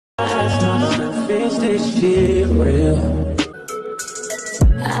Is this shit real?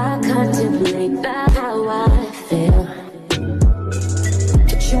 I contemplate about how I feel,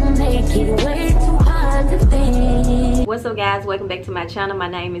 but you make it way too hard to think. What's up, guys? Welcome back to my channel. My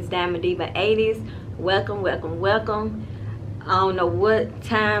name is DYAMONDDIVA 80s. Welcome. I don't know what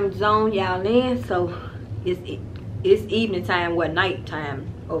time zone y'all in, so it's evening time, what, night time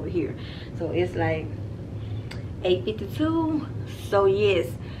over here. So it's like 8:52. So yes,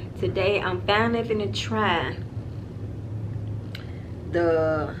 today I'm finally finna try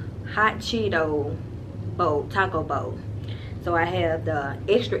the hot Cheeto bowl, taco bowl. So I have the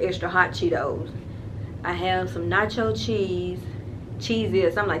extra hot Cheetos. I have some nacho cheesy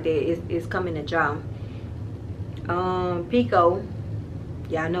or something like that. It's come in a jar. Pico,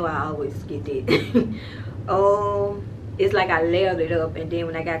 y'all know I always get that. It's like I layered it up, and then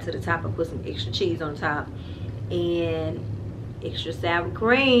when I got to the top, I put some extra cheese on top and extra sour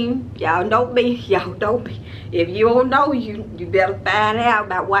cream. Y'all know me. Y'all know me. If you don't know, you better find out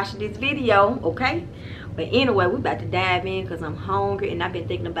by watching this video, okay? But anyway, we about to dive in because I'm hungry, and I've been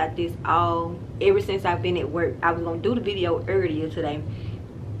thinking about this ever since I've been at work. I was gonna do the video earlier today,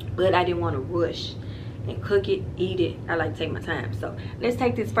 but I didn't want to rush and cook it, eat it. I like to take my time. So let's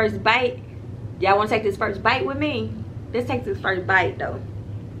take this first bite. Y'all want to take this first bite with me? Let's take this first bite though.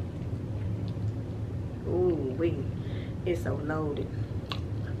 Ooh, it's so loaded.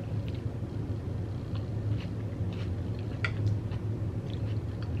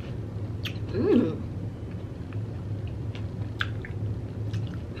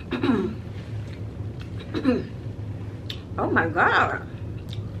 Oh my God.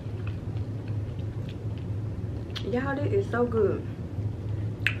 Y'all, this is so good.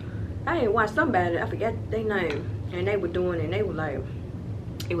 I ain't watched somebody, I forgot their name, and they were doing it, and they were like,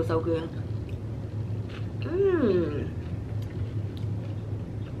 it was so good.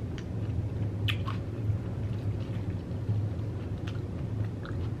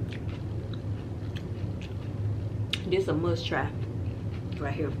 This a must try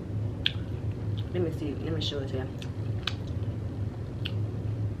right here. Let me see, let me show it to you.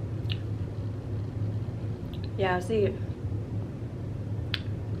 Y'all see it?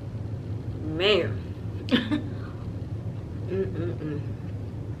 Man.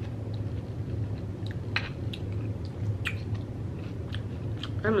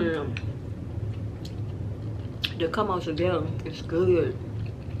 I mean, they come out together. It's good.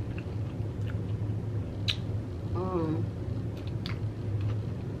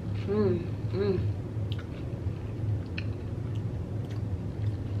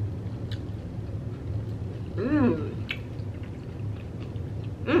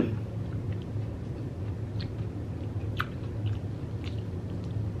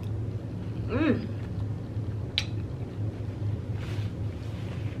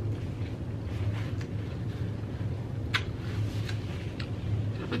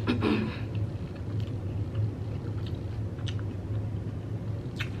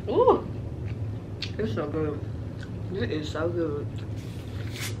 Ooh, it's so good. It is so good.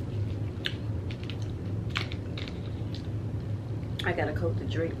 I gotta coat the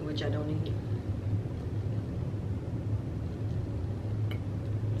drink, which I don't need.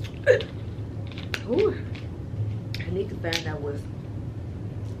 Ooh, I need to find out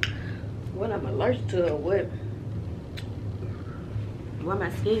what I'm allergic to, or why my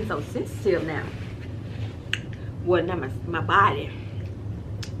skin's so sensitive now. Well, not my body,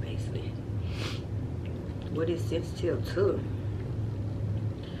 basically. What is sensitive to?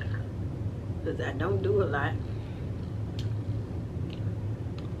 Because I don't do a lot.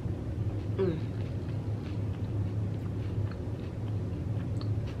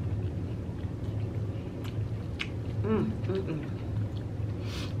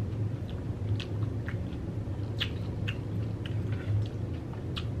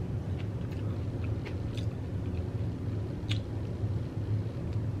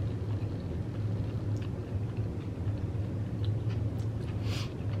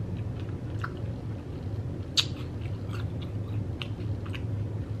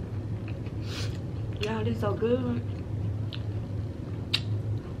 Y'all, this so good.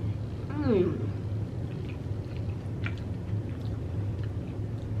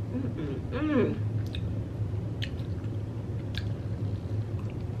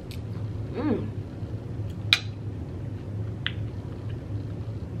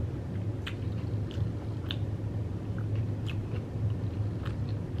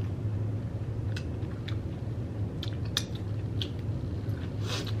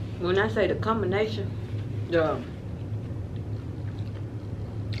 When I say the combination,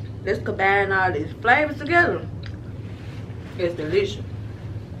 let's combine all these flavors together. It's delicious.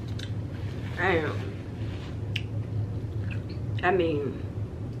 Damn. I mean,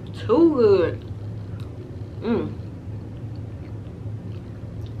 too good.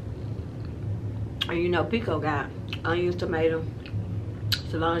 And you know, Pico got onions, tomato,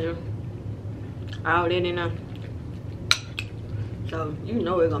 cilantro, all that in there. So you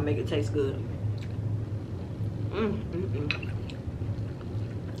know it's gonna make it taste good.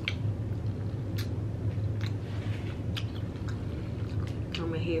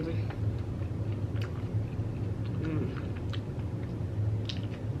 I'm heavy.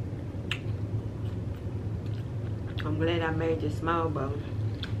 I'm glad I made this small bowl.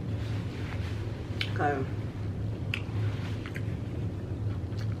 Okay.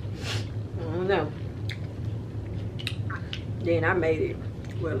 I don't know. Then I made it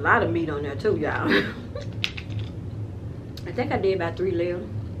with a lot of meat on there too, y'all. I think I did about 3 layers.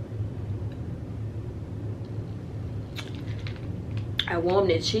 I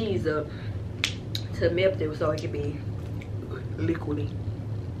warmed the cheese up to melt it so it could be liquid.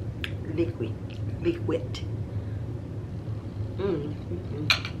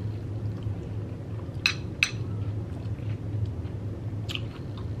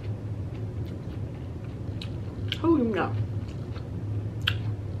 Who you know?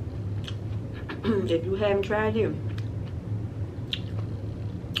 If you haven't tried it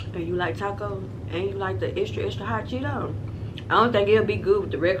and you like tacos and you like the extra hot Cheeto, I don't think it'll be good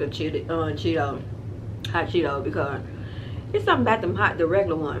with the regular Cheeto, hot Cheeto, because it's something about them the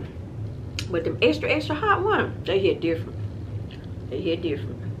regular one. But them extra hot one, they hit different. They hit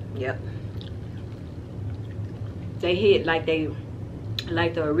different. Yep. They hit like the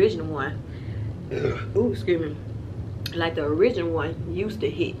original one. Ooh, excuse me. Like the original one used to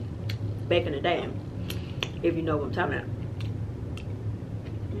hit back in the day. If you know what I'm talking about.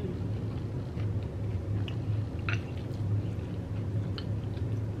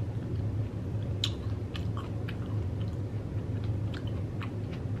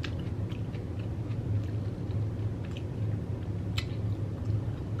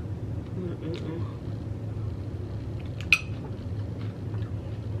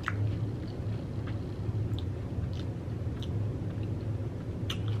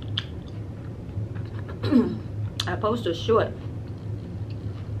 I posted a short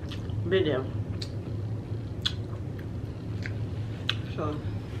video, so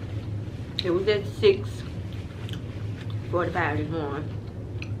it was at 6:45 this morning.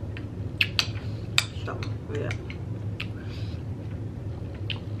 So yeah,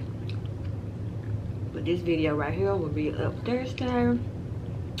 but this video right here will be up Thursday.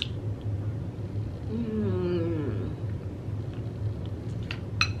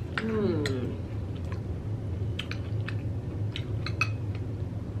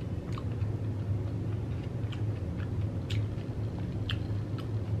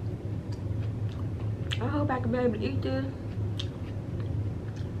 I hope I can be able to eat this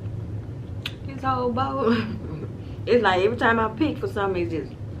whole bowl. It's like every time I pick for something, it's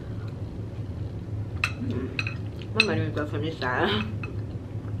just I'm gonna go from this side.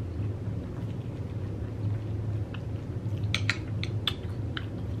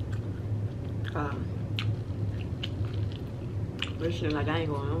 It seems like I ain't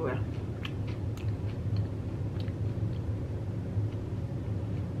going nowhere.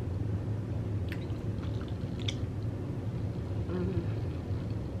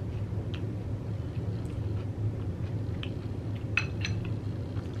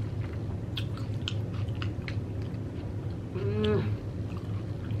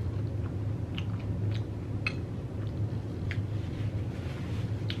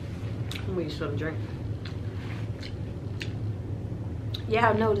 I'm gonna get some drink. Yeah,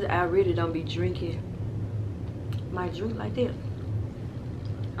 I noticed I really don't be drinking my drink like that.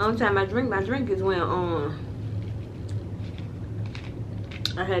 The only time I drink my drink is when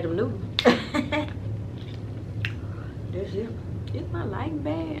I had them noodles. That's it. Is my light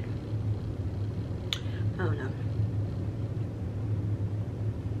bad? I don't know.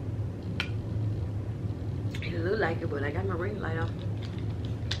 It look like it, but I got my ring light on.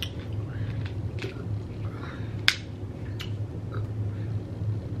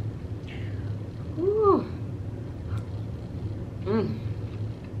 Ooh.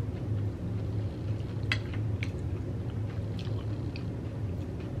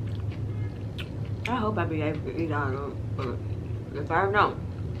 I hope I be able to eat all of them, but if I don't,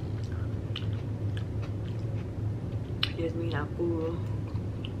 just mean I'm full.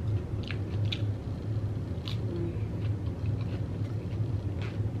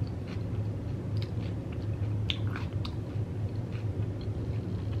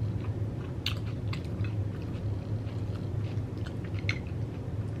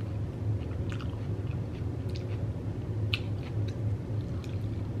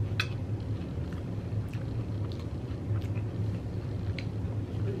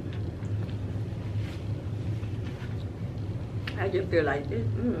 just feel like this.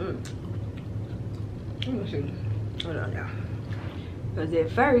 Let me see. Hold on now. Because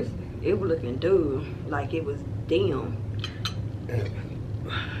at first, it was looking dude, like it was dim.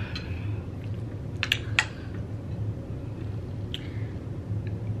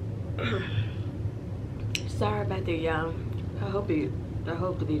 Sorry about that, y'all. I hope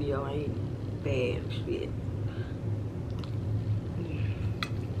the video ain't bad shit.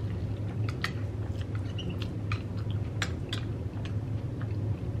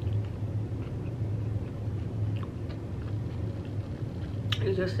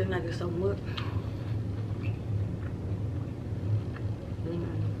 It just seems like it's so much.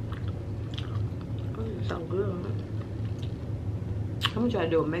 Oh, it's so good. I'm gonna try to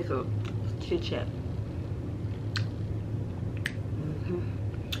do a makeup chit chat.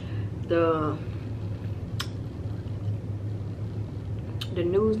 The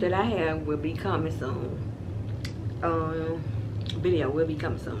news that I have will be coming soon. Video will be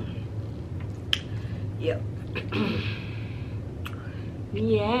coming soon. Yep.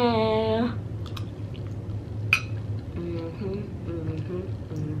 Yeah.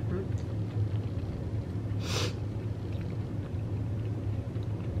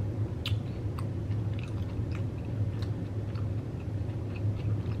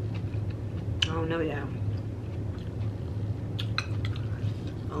 I don't know, y'all.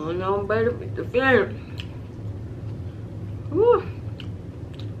 I don't know better with the feeling. Woo.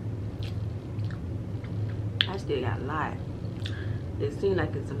 I still got a lot. It seems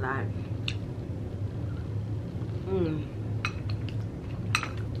like it's a lot.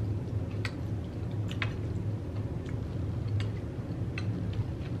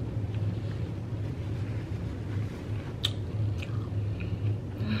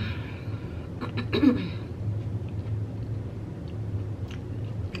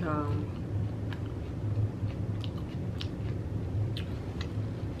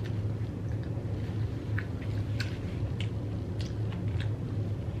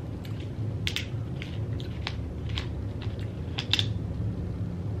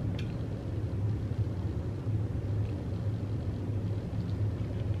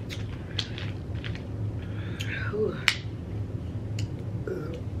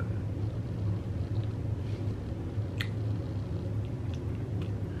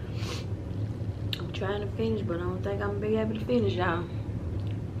 I'm trying to finish, but I don't think I'm gonna be able to finish, y'all.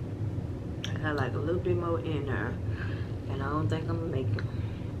 I got like a little bit more in there, and I don't think I'm gonna make it.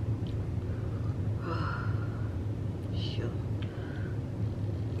 Sure.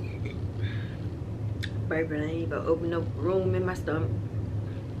 Baby, I ain't even open up room in my stomach.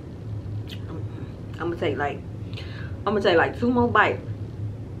 I'm gonna take like 2 more bites,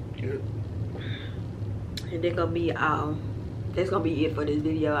 and that's gonna be that's gonna be it for this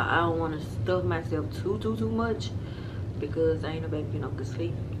video. I don't want to stuff myself too much because I ain't no baby, you know, good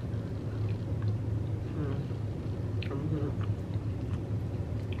sleep.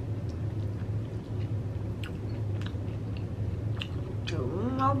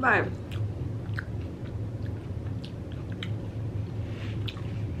 Oh, baby.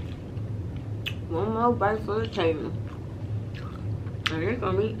 One more bite for the table. And it's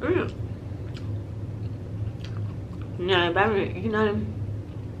gonna be it. Now, if I didn't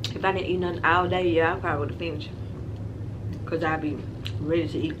eat nothing all day, yeah, I probably would have finished. Because I'd be ready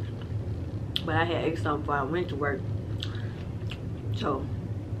to eat. But I had ate something before I went to work. So,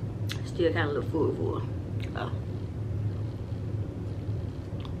 still kind of look full for it.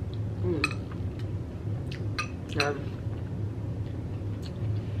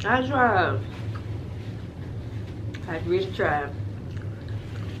 I tried. I really tried.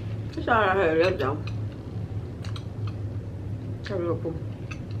 That's all I had left though.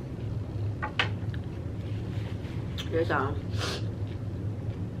 That's all.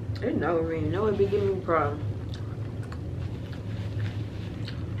 It never really know it be giving me a problem.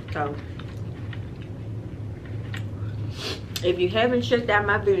 So, if you haven't checked out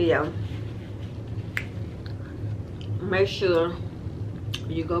my video, make sure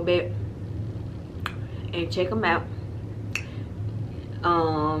you go back and check them out.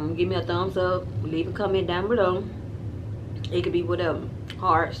 Give me a thumbs up, leave a comment down below. It could be whatever,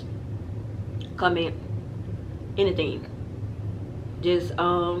 hearts, comment, anything. Just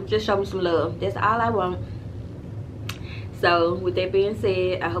show me some love. That's all I want. So with that being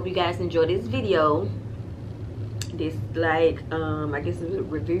said, I hope you guys enjoyed this video. This like I guess it's a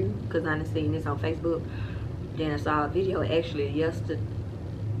review because I done seen this on Facebook. Then I saw a video actually yesterday.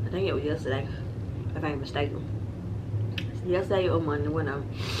 I think it was yesterday, if I ain't mistaken. Yesterday or Monday, when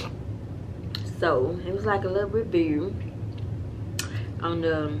so it was like a little review on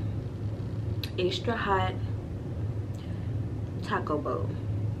the extra hot taco bowl.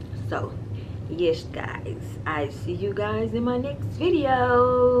 So yes guys, I see you guys in my next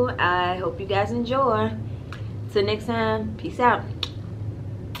video. I hope you guys enjoy. Till next time, peace out.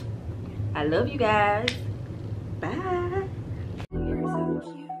 I love you guys.